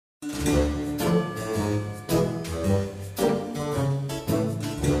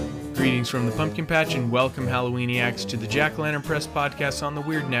Greetings from the Pumpkin Patch and welcome Halloweeniacs to the Jack-O-Lantern Press podcast on the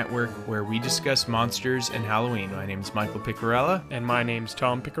Weird Network, where we discuss monsters and Halloween. My name is Michael Picarella. And my name's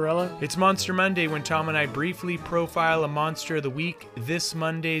Tom Picarella. It's Monster Monday, when Tom and I briefly profile a monster of the week. This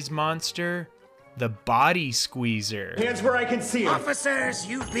Monday's monster, the Body Squeezer. Hands where I can see them. Officers,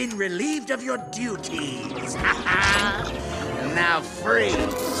 you've been relieved of your duties. Now freeze.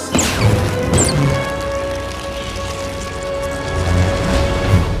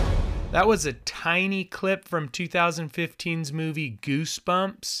 That was a tiny clip from 2015's movie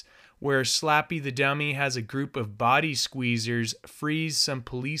Goosebumps, where Slappy the Dummy has a group of body squeezers freeze some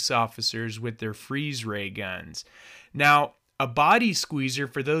police officers with their freeze ray guns. Now, a body squeezer,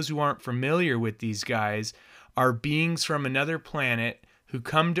 for those who aren't familiar with these guys, are beings from another planet who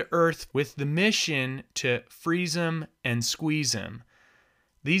come to Earth with the mission to freeze them and squeeze them.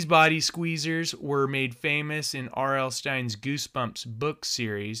 These body squeezers were made famous in R.L. Stine's Goosebumps book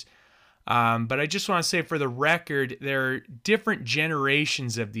series. But I just want to say, for the record, there are different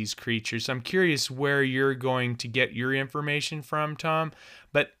generations of these creatures. I'm curious where you're going to get your information from, Tom.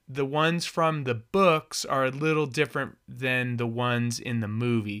 But the ones from the books are a little different than the ones in the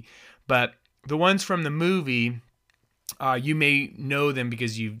movie. But the ones from the movie, you may know them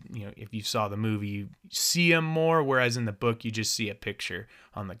because if you saw the movie, you see them more, whereas in the book, you just see a picture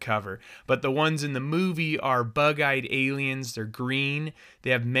on the cover. But the ones in the movie are bug-eyed aliens. They're green.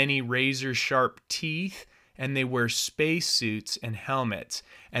 They have many razor-sharp teeth, and they wear spacesuits and helmets.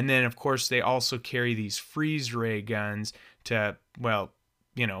 And then, of course, they also carry these freeze ray guns to,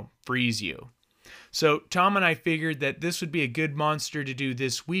 freeze you. So Tom and I figured that this would be a good monster to do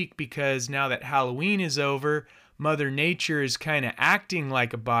this week because now that Halloween is over, Mother Nature is kind of acting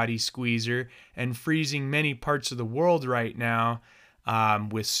like a body squeezer and freezing many parts of the world right now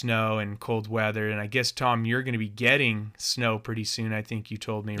with snow and cold weather. And I guess, Tom, you're going to be getting snow pretty soon, I think you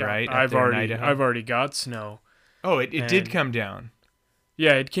told me, right? I've already got snow. Oh, it did come down.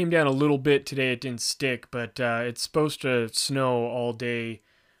 Yeah, it came down a little bit today. It didn't stick, but it's supposed to snow all day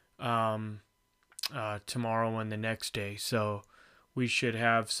tomorrow and the next day. So we should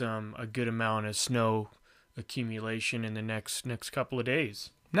have a good amount of snow accumulation in the next couple of days.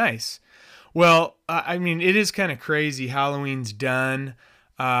 Nice. Well, it is kind of crazy. Halloween's done,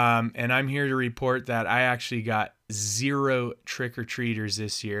 and I'm here to report that I actually got 0 trick-or-treaters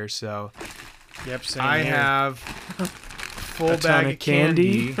this year. So yep, same I here. have full bag of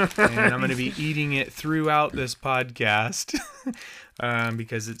candy, and I'm going to be eating it throughout this podcast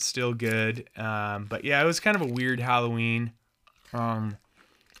because it's still good. But yeah, it was kind of a weird Halloween. I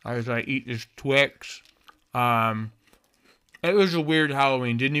eat this Twix. It was a weird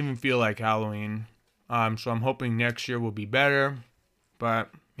Halloween. Didn't even feel like Halloween. So I'm hoping next year will be better. But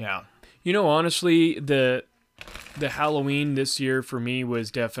yeah. Honestly, the Halloween this year for me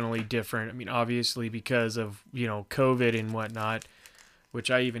was definitely different. Obviously because of, COVID and whatnot,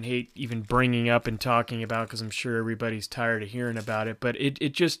 which I even hate even bringing up and talking about because I'm sure everybody's tired of hearing about it. But it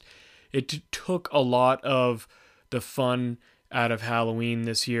took a lot of the fun out of Halloween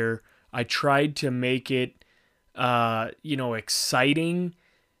this year. I tried to make it exciting.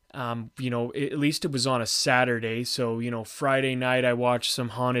 At least it was on a Saturday. So, Friday night I watched some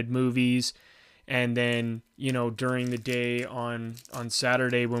haunted movies. And then, during the day on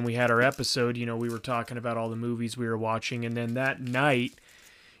Saturday when we had our episode, we were talking about all the movies we were watching. And then that night,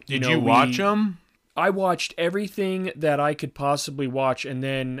 Did you watch them? I watched everything that I could possibly watch. And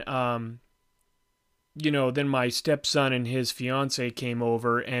then, then my stepson and his fiance came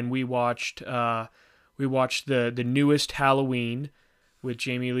over and we watched the newest Halloween with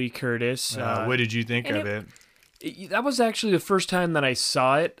Jamie Lee Curtis. What did you think of it? That was actually the first time that I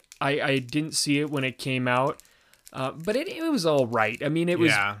saw it. I didn't see it when it came out, but it was all right. It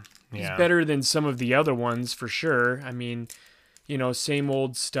was better than some of the other ones for sure. Same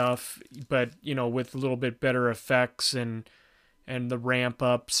old stuff, but with a little bit better effects and the ramp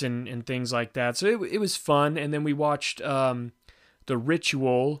ups and things like that. So it was fun. And then we watched The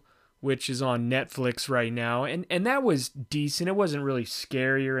Ritual, which is on Netflix right now. And that was decent. It wasn't really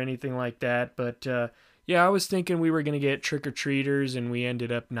scary or anything like that. But, I was thinking we were going to get trick-or-treaters, and we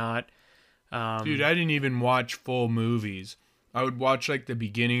ended up not. Dude, I didn't even watch full movies. I would watch, the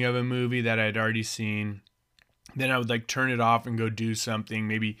beginning of a movie that I'd already seen. Then I would, turn it off and go do something,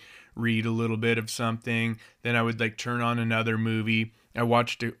 maybe read a little bit of something. Then I would, turn on another movie. I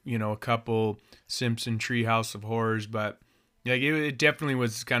watched, a couple Simpson Treehouse of Horrors, but... it definitely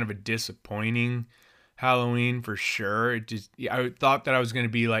was kind of a disappointing Halloween for sure. I thought that I was going to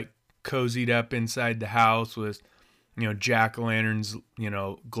be cozied up inside the house with, jack-o'-lanterns,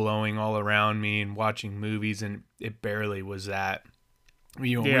 glowing all around me and watching movies, and it barely was that.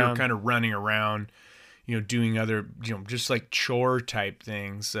 We were kind of running around, doing other, just like chore type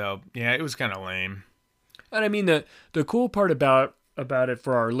things. So yeah, it was kind of lame. And I mean, the cool part about it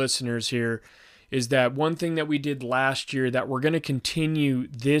for our listeners here is that one thing that we did last year that we're going to continue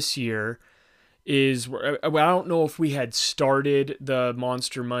this year is, I don't know if we had started the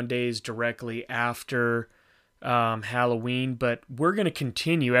Monster Mondays directly after Halloween, but we're going to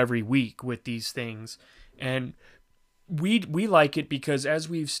continue every week with these things. And we like it because, as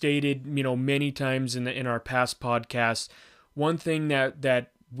we've stated, many times in our past podcasts, one thing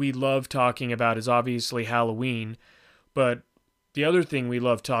that we love talking about is obviously Halloween, but the other thing we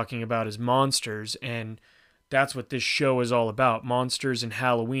love talking about is monsters, and that's what this show is all about, monsters and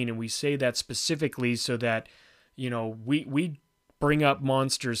Halloween. And we say that specifically so that, we bring up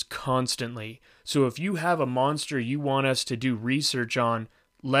monsters constantly. So if you have a monster you want us to do research on,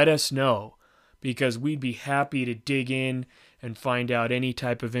 let us know, because we'd be happy to dig in and find out any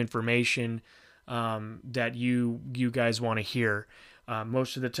type of information that you guys want to hear.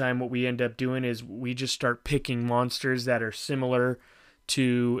 Most of the time what we end up doing is we just start picking monsters that are similar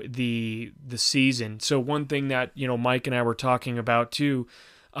to the season. So one thing that, Mike and I were talking about too,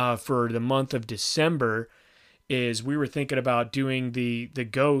 for the month of December, is we were thinking about doing the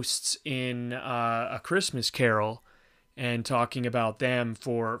ghosts in A Christmas Carol and talking about them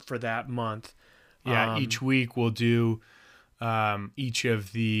for that month. Yeah, each week we'll do each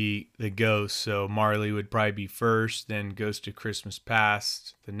of the ghosts. So Marley would probably be first, then Ghost of Christmas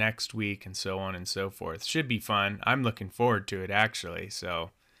Past the next week, and so on and so forth. Should be fun. I'm looking forward to it, actually.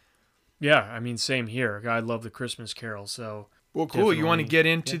 So yeah, I mean, same here. I love the Christmas Carol. So well, cool. You want to get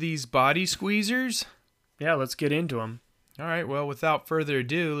into these body squeezers? Yeah, let's get into them. All right. Well, without further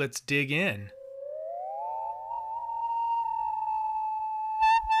ado, let's dig in.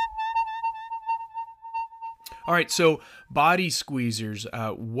 All right, so body squeezers,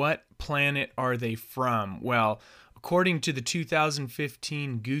 what planet are they from? Well, according to the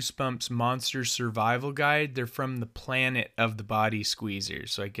 2015 Goosebumps Monster Survival Guide, they're from the planet of the body squeezers.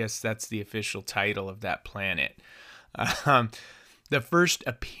 So I guess that's the official title of that planet. The first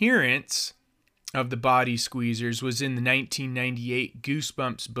appearance of the body squeezers was in the 1998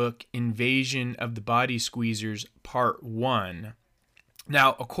 Goosebumps book, Invasion of the Body Squeezers, Part 1.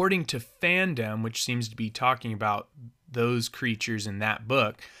 Now, according to Fandom, which seems to be talking about those creatures in that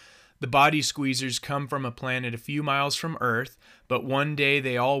book, the body squeezers come from a planet a few miles from Earth, but one day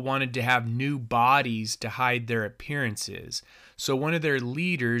they all wanted to have new bodies to hide their appearances. So one of their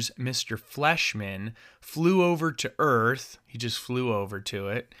leaders, Mr. Fleshman, flew over to Earth, he just flew over to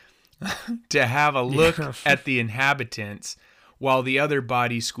it, to have a look at the inhabitants, while the other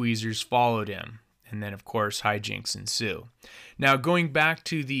body squeezers followed him. And then, of course, hijinks ensue. Now, going back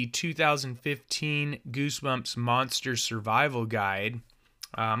to the 2015 Goosebumps Monster Survival Guide,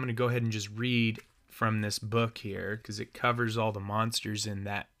 I'm going to go ahead and just read from this book here because it covers all the monsters in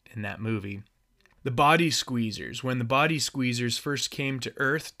that movie. The Body Squeezers. When the Body Squeezers first came to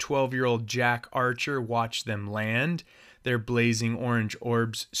Earth, 12-year-old Jack Archer watched them land. Their blazing orange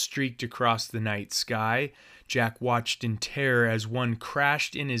orbs streaked across the night sky. Jack watched in terror as one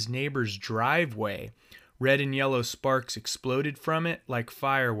crashed in his neighbor's driveway. Red and yellow sparks exploded from it like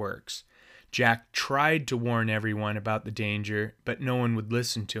fireworks. Jack tried to warn everyone about the danger, but no one would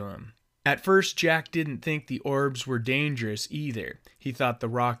listen to him. At first, Jack didn't think the orbs were dangerous either. He thought the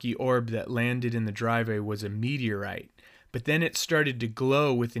rocky orb that landed in the driveway was a meteorite. But then it started to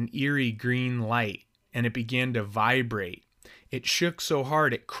glow with an eerie green light, and it began to vibrate. It shook so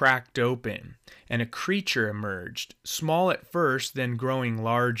hard it cracked open, and a creature emerged, small at first, then growing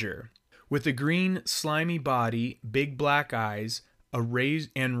larger. With a green, slimy body, big black eyes,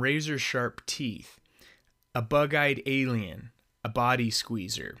 and razor-sharp teeth. A bug-eyed alien, a body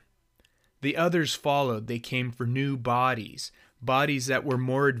squeezer. The others followed. They came for new bodies that were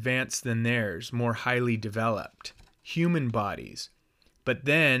more advanced than theirs, more highly developed. Human bodies. But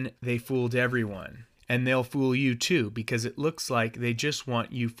then they fooled everyone. And they'll fool you too, because it looks like they just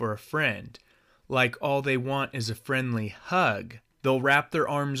want you for a friend. Like all they want is a friendly hug. They'll wrap their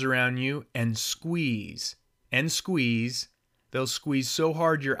arms around you and squeeze. And squeeze. They'll squeeze so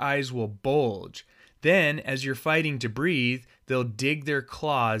hard your eyes will bulge. Then, as you're fighting to breathe, they'll dig their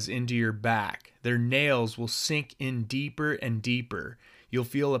claws into your back. Their nails will sink in deeper and deeper. You'll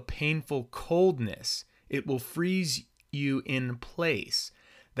feel a painful coldness. It will freeze you in place.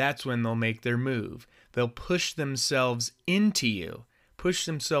 That's when they'll make their move. They'll push themselves into you, push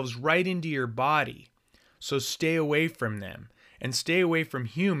themselves right into your body. So stay away from them. And stay away from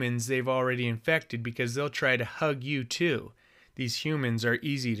humans they've already infected because they'll try to hug you too. These humans are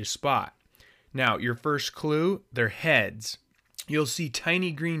easy to spot. Now, your first clue, their heads. You'll see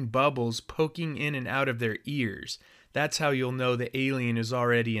tiny green bubbles poking in and out of their ears. That's how you'll know the alien is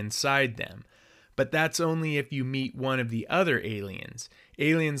already inside them. But that's only if you meet one of the other aliens.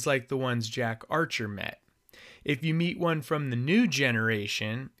 Aliens like the ones Jack Archer met. If you meet one from the new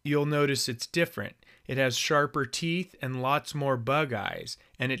generation, you'll notice it's different. It has sharper teeth and lots more bug eyes,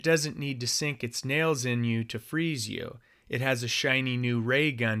 and it doesn't need to sink its nails in you to freeze you. It has a shiny new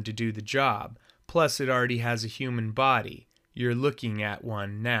ray gun to do the job. Plus, it already has a human body. You're looking at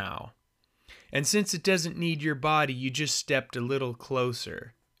one now. And since it doesn't need your body, you just stepped a little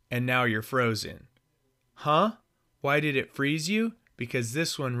closer. And now you're frozen. Huh? Why did it freeze you? Because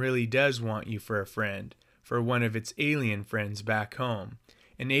this one really does want you for a friend. For one of its alien friends back home.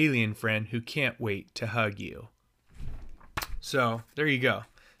 An alien friend who can't wait to hug you. So, there you go.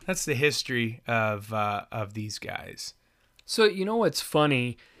 That's the history of these guys. So, you know what's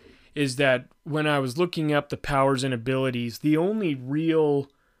funny is that when I was looking up the powers and abilities, the only real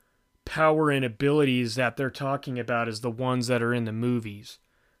power and abilities that they're talking about is the ones that are in the movies.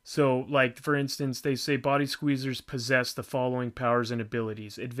 So, like, for instance, they say body squeezers possess the following powers and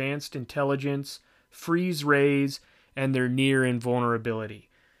abilities: advanced intelligence, freeze rays, and their near invulnerability.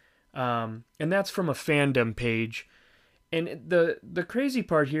 And that's from a fandom page. And the crazy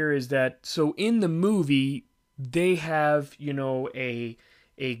part here is that, so in the movie, they have, you know, a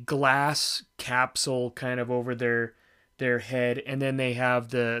glass capsule kind of over their head, and then they have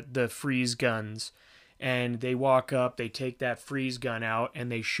the freeze guns. And they walk up, they take that freeze gun out,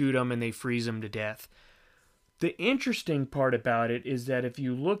 and they shoot them, and they freeze them to death. The interesting part about it is that if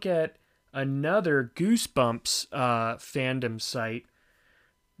you look at another Goosebumps fandom site,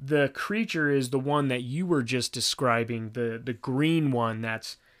 the creature is the one that you were just describing, the green one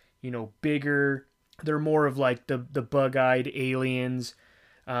that's, you know, bigger. They're more of like the bug-eyed aliens.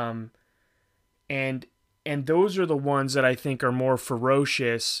 And those are the ones that I think are more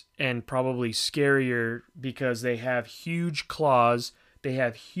ferocious and probably scarier because they have huge claws, they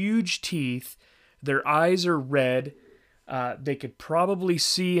have huge teeth, their eyes are red, they could probably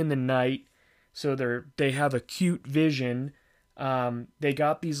see in the night, so they have acute vision. They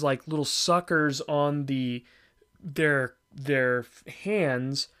got these like little suckers on their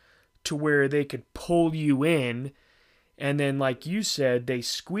hands to where they could pull you in, and then like you said, they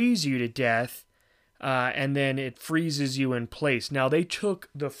squeeze you to death. And then it freezes you in place. Now, they took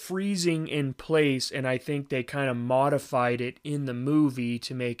the freezing in place, and I think they kind of modified it in the movie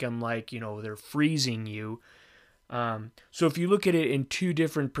to make them like, you know, they're freezing you. So if you look at it in two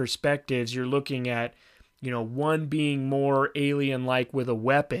different perspectives, you're looking at, you know, one being more alien-like with a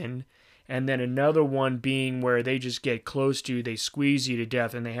weapon, and then another one being where they just get close to you, they squeeze you to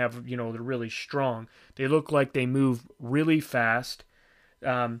death, and they have, you know, they're really strong. They look like they move really fast.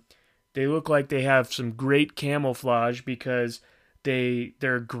 They look like they have some great camouflage because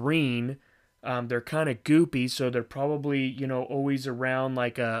they're green. They're kind of goopy, so they're probably, you know, always around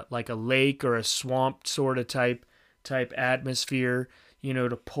like a lake or a swamp sort of type atmosphere, you know,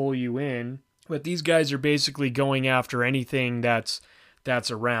 to pull you in. But these guys are basically going after anything that's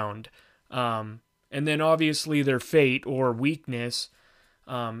around. And then obviously their fate or weakness,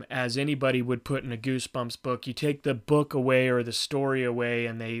 as anybody would put in a Goosebumps book, you take the book away or the story away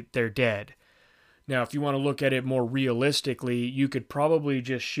and they're dead. Now, if you want to look at it more realistically, you could probably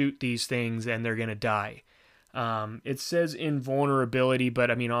just shoot these things and they're going to die. It says invulnerability, but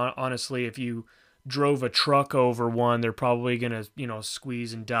I mean, honestly, if you drove a truck over one, they're probably going to, you know,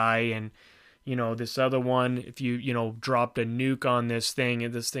 squeeze and die. And, you know, this other one, if you know, dropped a nuke on this thing,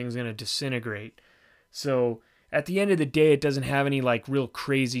 this thing's going to disintegrate. So at the end of the day, it doesn't have any like real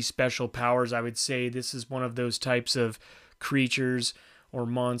crazy special powers. I would say this is one of those types of creatures or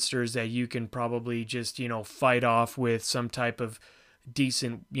monsters that you can probably just, you know, fight off with some type of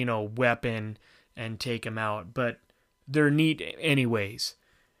decent, you know, weapon and take them out. But they're neat anyways.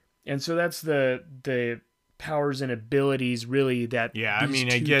 And so that's the powers and abilities really that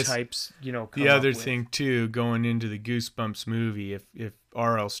I guess types, you know, come the other up with. thing too, going into the Goosebumps movie, if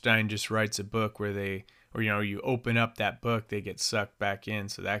R.L. Stine just writes a book where or, you know, you open up that book, they get sucked back in.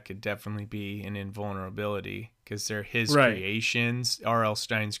 So that could definitely be an invulnerability because they're his creations, R.L.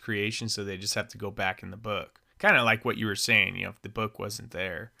 Stine's creations. So they just have to go back in the book. Kind of like what you were saying, you know, if the book wasn't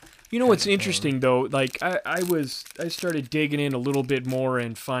there. You know what's interesting though? Like I started digging in a little bit more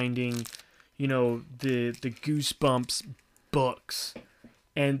and finding, you know, the Goosebumps books.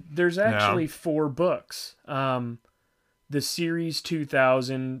 And there's actually 4 books. The Series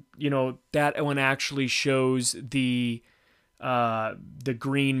 2000, you know, that one actually shows the the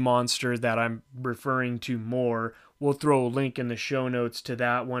green monster that I'm referring to more. We'll throw a link in the show notes to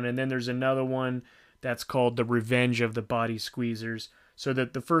that one. And then there's another one that's called The Revenge of the Body Squeezers. So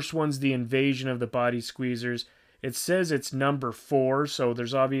that the first one's The Invasion of the Body Squeezers. It says it's number 4, so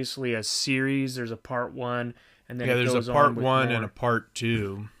there's obviously a series. There's a part 1, and then there's a part 1 and a part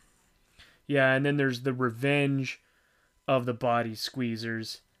 2. Yeah, and then there's The Revenge of the Body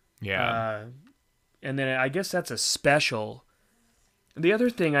Squeezers. Yeah. And then I guess that's a special. The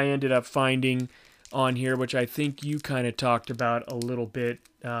other thing I ended up finding on here, which I think you kind of talked about a little bit,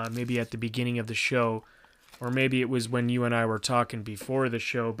 maybe at the beginning of the show, or maybe it was when you and I were talking before the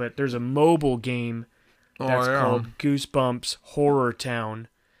show, but there's a mobile game that's called Goosebumps Horror Town.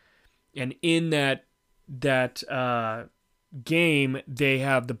 And in that game, they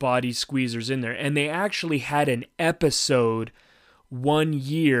have the body squeezers in there. And they actually had an episode one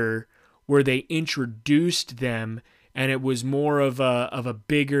year where they introduced them, and it was more of a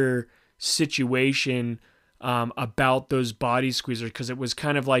bigger situation about those body squeezers, because it was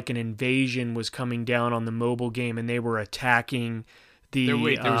kind of like an invasion was coming down on the mobile game, and they were attacking the... there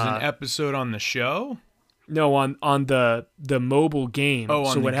was an episode on the show? No, on the mobile game. Oh,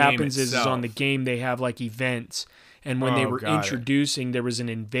 on so the what game happens is itself. on the game they have like events, and when they were introducing, there was an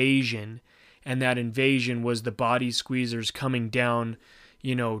invasion, and that invasion was the body squeezers coming down,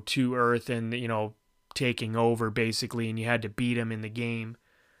 to Earth and taking over basically, and you had to beat them in the game.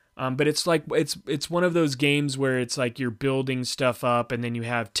 But it's like it's one of those games where it's like you're building stuff up, and then you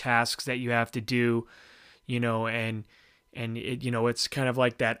have tasks that you have to do, and it, it's kind of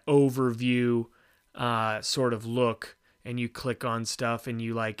like that overview sort of look, and you click on stuff and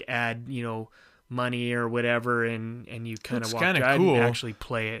you like add money or whatever, and you kind of walk. I didn't actually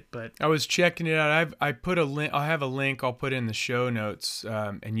play it, but I was checking it out. I put a link. I'll have a link. I'll put in the show notes,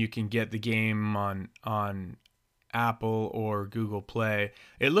 and you can get the game on Apple or Google Play.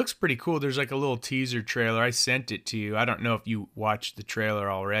 It looks pretty cool. There's like a little teaser trailer. I sent it to you. I don't know if you watched the trailer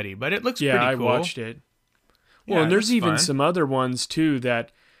already, but it looks pretty cool. Yeah, I watched it. Well, and there's even some other ones too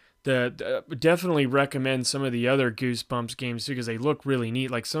that definitely recommend some of the other Goosebumps games too, because they look really neat.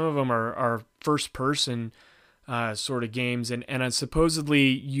 Like some of them are first person sort of games, and supposedly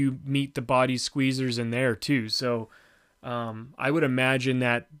you meet the body squeezers in there too. So I would imagine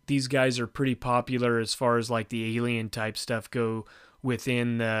that these guys are pretty popular as far as like the alien type stuff go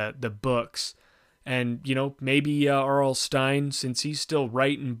within the books. And maybe R.L. Stine, since he's still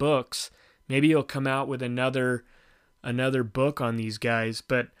writing books, maybe he'll come out with another book on these guys.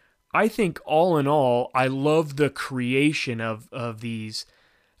 But I think all in all, I love the creation of these.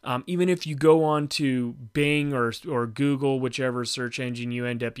 Even if you go on to Bing or Google, whichever search engine you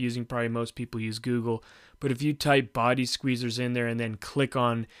end up using, probably most people use Google. But if you type body squeezers in there and then click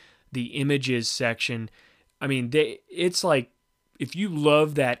on the images section, I mean, it's like, if you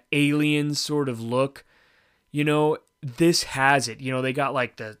love that alien sort of look, this has it. They got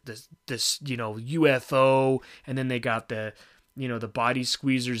like this UFO, and then they got the body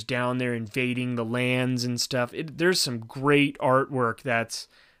squeezers down there invading the lands and stuff. There's some great artwork that's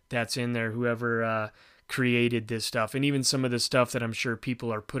in there, whoever created this stuff, and even some of the stuff that I'm sure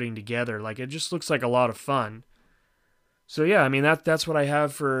people are putting together. Like, it just looks like a lot of fun. So yeah, I mean, that's what I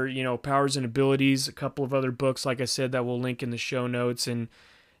have for, Powers and Abilities. A couple of other books, like I said, that we'll link in the show notes, and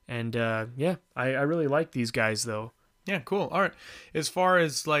yeah, I really like these guys though. Yeah, cool. All right. As far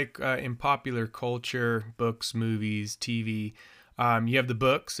as like in popular culture, books, movies, TV, you have the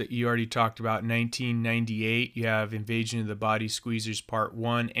books that you already talked about. 1998, you have Invasion of the Body Squeezers Part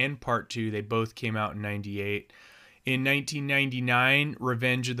 1 and Part 2. They both came out in 98. In 1999,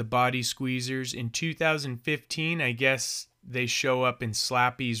 Revenge of the Body Squeezers. In 2015, I guess they show up in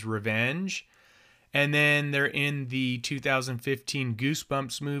Slappy's Revenge. And then they're in the 2015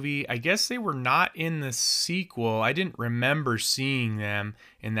 Goosebumps movie. I guess they were not in the sequel. I didn't remember seeing them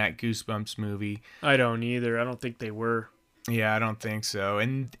in that Goosebumps movie. I don't either. I don't think they were. Yeah, I don't think so.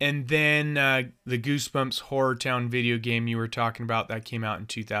 And then the Goosebumps Horror Town video game you were talking about, that came out in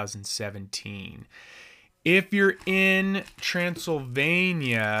 2017. If you're in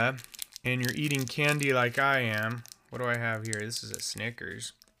Transylvania and you're eating candy like I am, what do I have here? This is a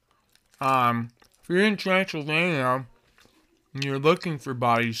Snickers. If you're in Transylvania and you're looking for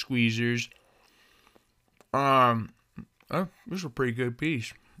body squeezers, oh, this is a pretty good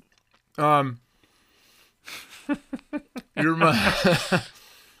piece. You're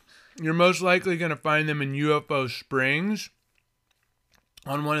most likely going to find them in UFO Springs,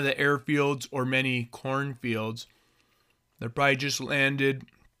 on one of the airfields, or many cornfields. They're probably just landed.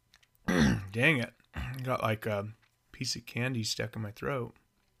 Dang it. Got like a piece of candy stuck in my throat.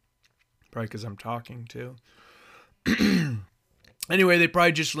 Probably because I'm talking too. Anyway, they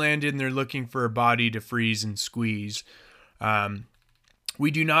probably just landed and they're looking for a body to freeze and squeeze.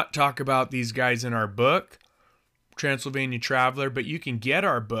 We do not talk about these guys in our book, Transylvania Traveler, but you can get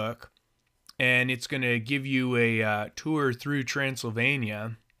our book, and it's going to give you a tour through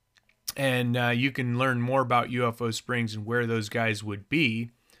Transylvania, and you can learn more about UFO Springs and where those guys would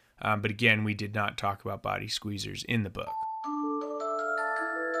be. But again, we did not talk about body squeezers in the book.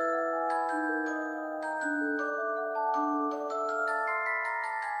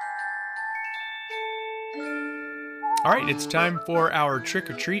 All right, it's time for our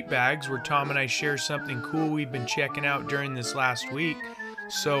trick-or-treat bags, where Tom and I share something cool we've been checking out during this last week.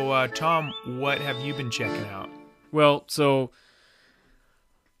 So, Tom, what have you been checking out? Well, so,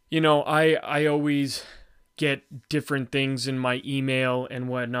 I always get different things in my email and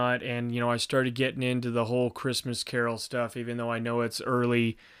whatnot, and, I started getting into the whole Christmas Carol stuff, even though I know it's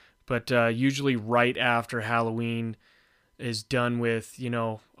early, but usually right after Halloween is done with,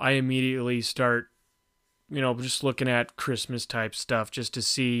 I immediately start just looking at Christmas type stuff just to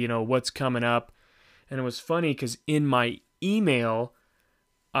see, what's coming up. And it was funny because in my email,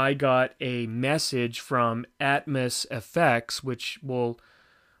 I got a message from Atmos FX, which we'll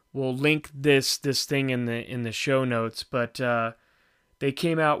link this thing in the show notes, but they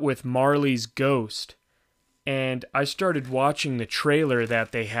came out with Marley's Ghost. And I started watching the trailer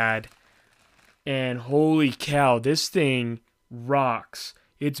that they had, and holy cow, this thing rocks.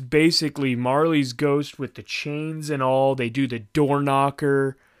 It's basically Marley's Ghost with the chains and all. They do the door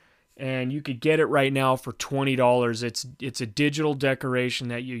knocker, and you could get it right now for $20. It's a digital decoration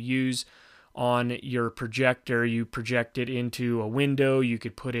that you use on your projector. You project it into a window. You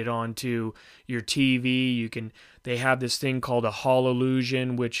could put it onto your TV. They have this thing called a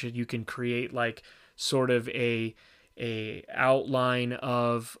Hallillusion, which you can create like sort of a outline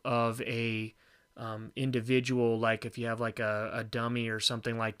of a individual, like if you have like a dummy or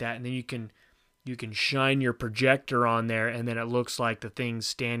something like that, and then you can shine your projector on there, and then it looks like the thing's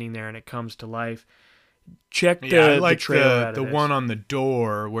standing there and it comes to life. Check the trailer out of the this. one on the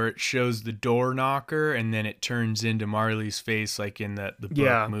door where it shows the door knocker and then it turns into Marley's face, like in the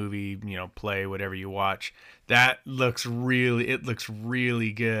book, movie, play, whatever you watch. That looks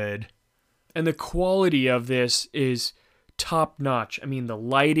really good. And the quality of this is top notch. I mean, the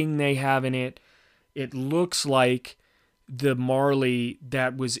lighting they have in it, it looks like the Marley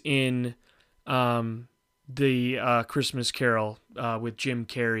that was in the Christmas Carol with Jim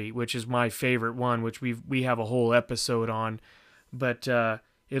Carrey, which is my favorite one, which we have a whole episode on. But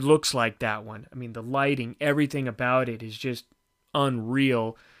it looks like that one. I mean, the lighting, everything about it is just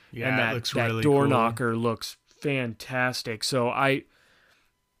unreal. Yeah, and it looks really door cool. knocker looks fantastic. So I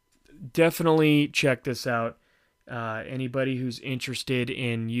definitely check this out. Anybody who's interested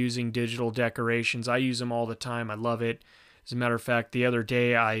in using digital decorations, I use them all the time. I love it. As a matter of fact, the other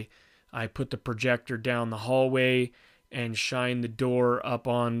day I put the projector down the hallway and shined the door up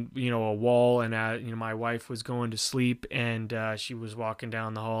on a wall, and my wife was going to sleep, and she was walking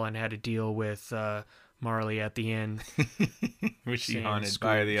down the hall and had to deal with Marley at the end. Was she haunted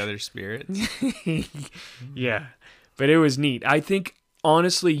by the other spirits? Yeah, but it was neat. I think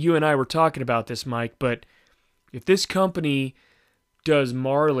honestly, you and I were talking about this, Mike, but if this company does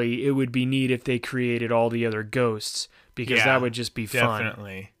Marley, it would be neat if they created all the other ghosts, because that would just be fun.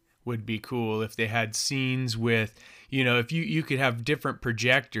 Definitely would be cool if they had scenes with, if you could have different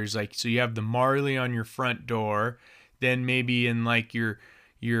projectors, like, so you have the Marley on your front door, then maybe in like your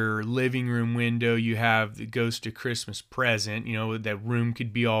living room window, you have the Ghost of Christmas Present, that room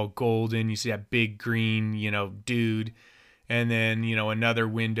could be all golden. You see that big green, dude. And then, another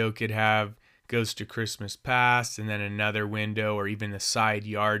window could have Ghost of Christmas Past, and then another window or even the side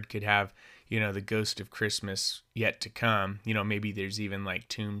yard could have, the Ghost of Christmas Yet to Come. Maybe there's even like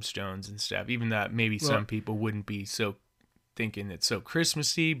tombstones and stuff. Even that maybe some people wouldn't be so thinking it's so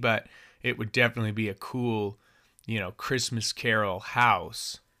Christmassy, but it would definitely be a cool, Christmas Carol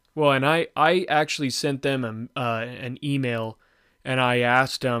house. Well, and I actually sent them an email, and I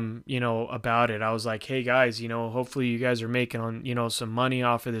asked them, about it. I was like, hey guys, hopefully you guys are making some money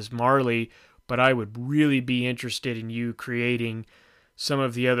off of this Marley, but I would really be interested in you creating some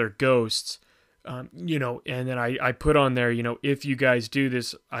of the other ghosts, and then I put on there, if you guys do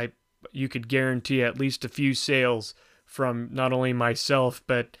this, you could guarantee at least a few sales from not only myself,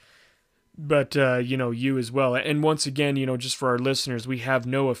 but you as well. And once again, just for our listeners, we have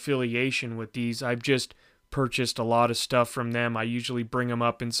no affiliation with these. I've just purchased a lot of stuff from them. I usually bring them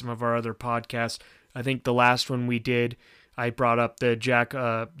up in some of our other podcasts. I think the last one we did, I brought up the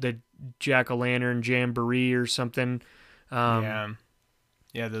Jack-o'-lantern Jamboree or something.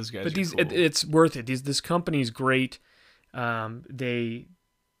 Yeah, those guys. But these, cool. it's worth it. This company's great. They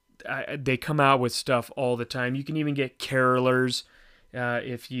come out with stuff all the time. You can even get Carolers.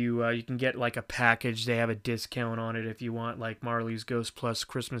 If you can get like a package, they have a discount on it if you want like Marley's Ghost Plus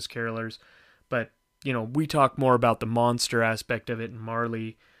Christmas Carolers. But we talk more about the monster aspect of it, and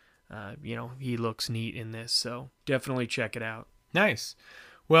Marley, he looks neat in this, so definitely check it out. Nice.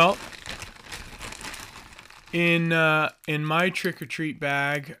 Well, in my trick-or-treat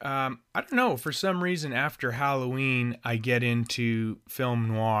bag, I don't know, for some reason after Halloween I get into film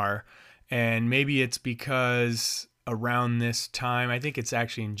noir, and maybe it's because around this time, I think it's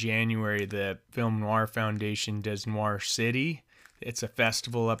actually in January, the Film Noir Foundation does Noir City. It's a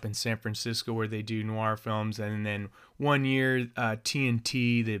festival up in San Francisco where they do noir films, and then one year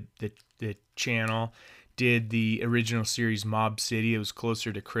TNT, the channel, did the original series Mob City. It was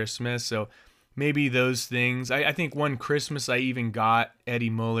closer to Christmas, so maybe those things. I think one Christmas I even got Eddie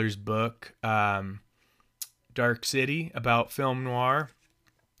Muller's book, Dark City, about film noir.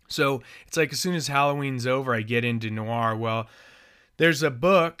 So it's like as soon as Halloween's over, I get into noir. Well, there's a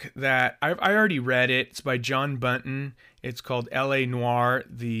book that I already read it. It's by John Bunton. It's called L.A. Noire.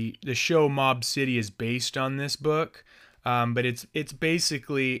 The show Mob City is based on this book, but it's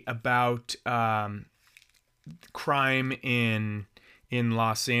basically about crime in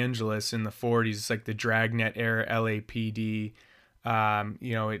Los Angeles in the 40s. It's like the Dragnet era LAPD.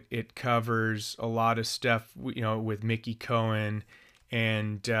 It covers a lot of stuff, with Mickey Cohen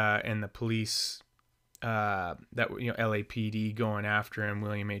and the police, LAPD going after him,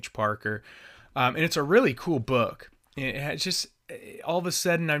 William H. Parker. And it's a really cool book. It has just, all of a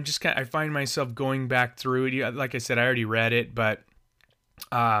sudden, I find myself going back through it. Like I said, I already read it, but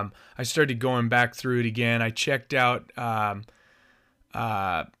I started going back through it again. I checked out,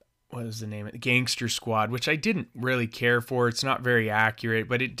 what is the name of it? Gangster Squad, which I didn't really care for. It's not very accurate,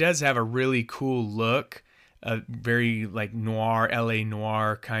 but it does have a really cool look, a very like noir, LA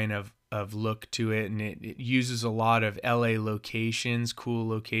noir kind of look to it. And it uses a lot of LA locations, cool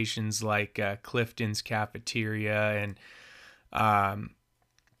locations like Clifton's Cafeteria. And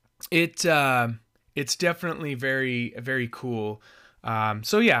it's definitely very, very cool.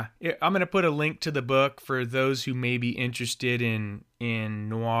 So yeah, I'm going to put a link to the book for those who may be interested in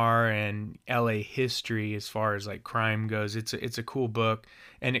noir and LA history as far as like crime goes. It's a cool book,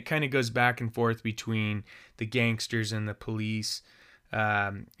 and it kind of goes back and forth between the gangsters and the police,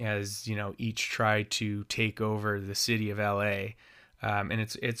 as each try to take over the city of LA. And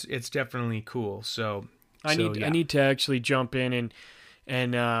it's definitely cool. So I need to actually jump in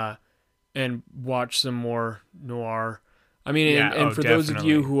and watch some more noir. I mean, and for those of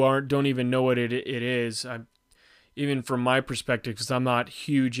you who don't even know what it is, even from my perspective, because I'm not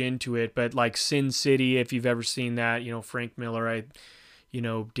huge into it, but like Sin City, if you've ever seen that, Frank Miller,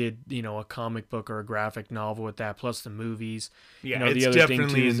 did, a comic book or a graphic novel with that, plus the movies. Yeah, it's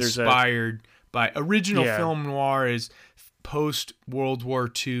definitely inspired by original film noir is post-World War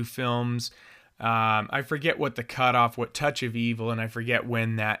II films. I forget what the cutoff, what Touch of Evil, and I forget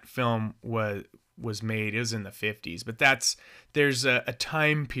when that film was made. It was in the 50s, but there's a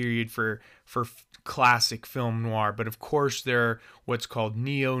time period for classic film noir. But of course there are what's called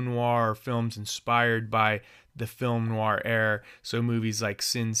neo-noir, films inspired by the film noir era. So movies like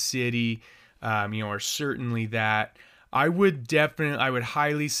Sin City, are certainly that. I would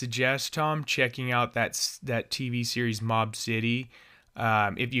highly suggest, Tom, checking out that TV series Mob City,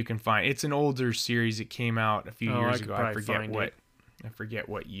 if you can find it. It's an older series. It came out a few years ago. I forget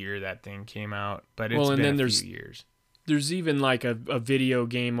what year that thing came out, but it's been a few years. There's even like a video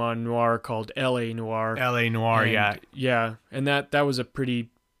game on noir called L.A. Noire. L.A. Noire, yeah. Yeah, and that was a pretty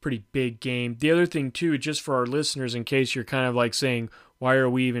big game. The other thing, too, just for our listeners, in case you're kind of like saying, why are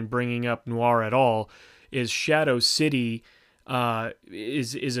we even bringing up noir at all, is Shadow City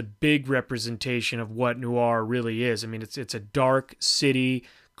is a big representation of what noir really is. I mean, it's a dark city,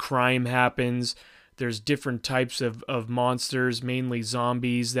 crime happens. There's different types of monsters, mainly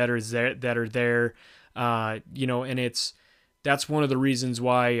zombies that are there. And that's one of the reasons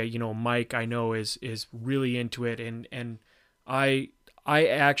why, Mike, I know is really into it. And I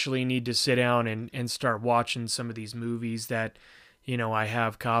actually need to sit down and start watching some of these movies that, I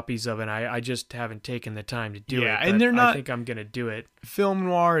have copies of, and I just haven't taken the time to do it. Yeah, and they're not. I think I'm going to do it. Film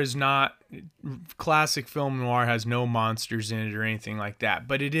noir is not, classic film noir has no monsters in it or anything like that.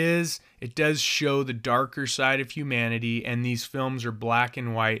 But it does show the darker side of humanity, and these films are black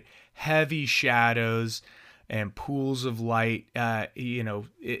and white, heavy shadows and pools of light.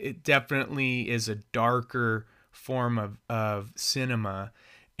 It definitely is a darker form of cinema.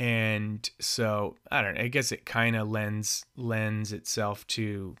 And so, I don't know, I guess it kind of lends itself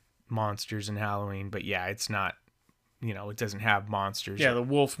to monsters and Halloween. But yeah, it's not it doesn't have monsters. Yeah, the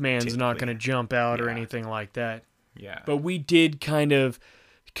Wolfman's not going to jump out or anything like that. Yeah. But we did kind of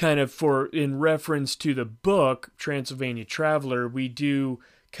in reference to the book, Transylvania Traveler, we do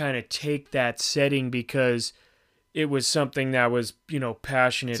kind of take that setting because it was something that was,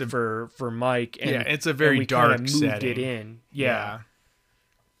 passionate for Mike. And, it's a very dark moved setting. It in. Yeah.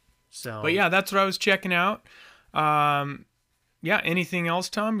 So. But yeah, that's what I was checking out. Anything else,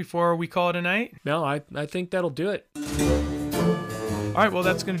 Tom, before we call it a night? No, I think that'll do it. All right, well,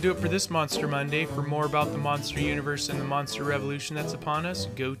 that's going to do it for this Monster Monday. For more about the Monster Universe and the Monster Revolution that's upon us,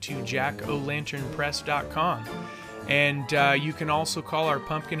 go to jackolanternpress.com. And you can also call our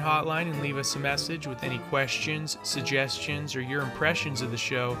Pumpkin Hotline and leave us a message with any questions, suggestions, or your impressions of the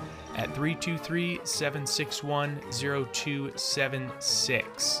show at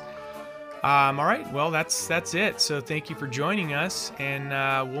 323-761-0276. All right, well, that's it. So thank you for joining us, and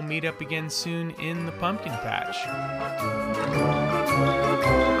we'll meet up again soon in the Pumpkin Patch.